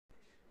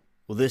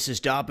Well, this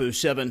is Dabu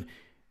 7.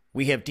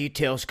 We have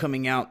details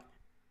coming out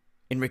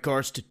in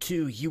regards to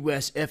two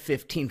U.S.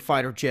 F-15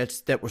 fighter jets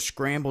that were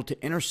scrambled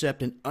to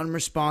intercept an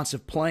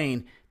unresponsive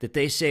plane that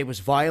they say was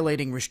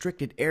violating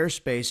restricted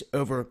airspace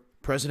over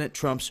President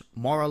Trump's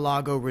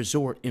Mar-a-Lago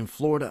resort in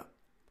Florida.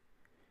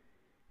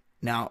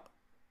 Now,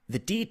 the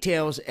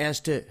details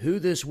as to who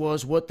this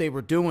was, what they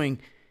were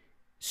doing,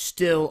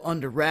 still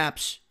under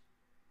wraps,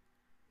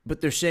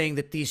 but they're saying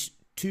that these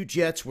two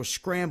jets were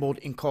scrambled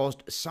and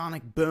caused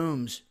sonic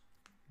booms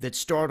that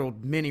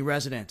startled many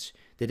residents.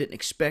 They didn't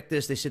expect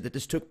this. They said that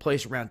this took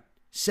place around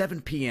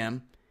 7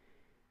 p.m.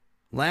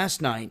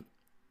 last night.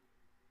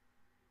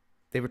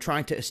 They were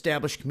trying to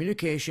establish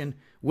communication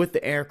with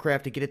the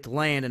aircraft to get it to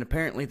land, and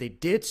apparently they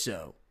did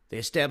so. They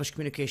established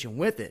communication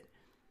with it.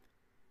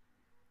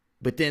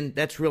 But then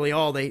that's really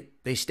all they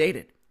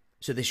stated.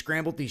 So they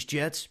scrambled these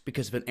jets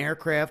because of an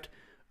aircraft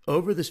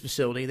over this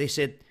facility. They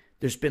said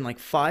there's been like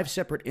 5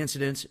 separate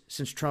incidents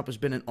since Trump has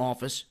been in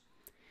office,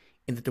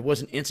 and that there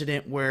was an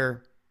incident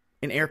where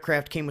an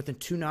aircraft came within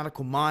 2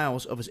 nautical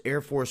miles of his Air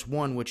Force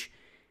One, which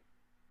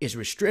is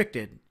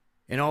restricted.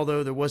 And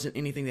although there wasn't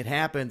anything that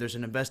happened, there's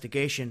an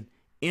investigation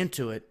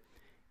into it.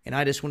 And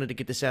I just wanted to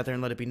get this out there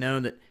and let it be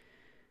known that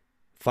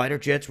fighter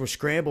jets were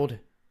scrambled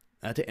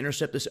to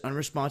intercept this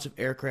unresponsive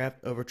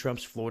aircraft over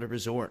Trump's Florida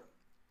resort.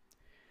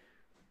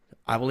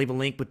 I will leave a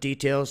link with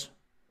details.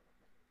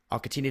 I'll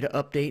continue to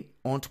update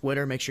on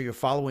Twitter. Make sure you're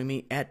following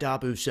me at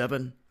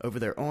Dabu7 over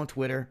there on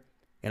Twitter.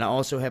 And I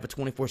also have a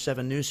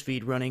 24/7 news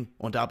feed running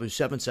on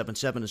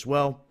Dabu777 as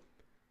well.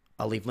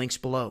 I'll leave links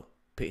below.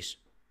 Peace.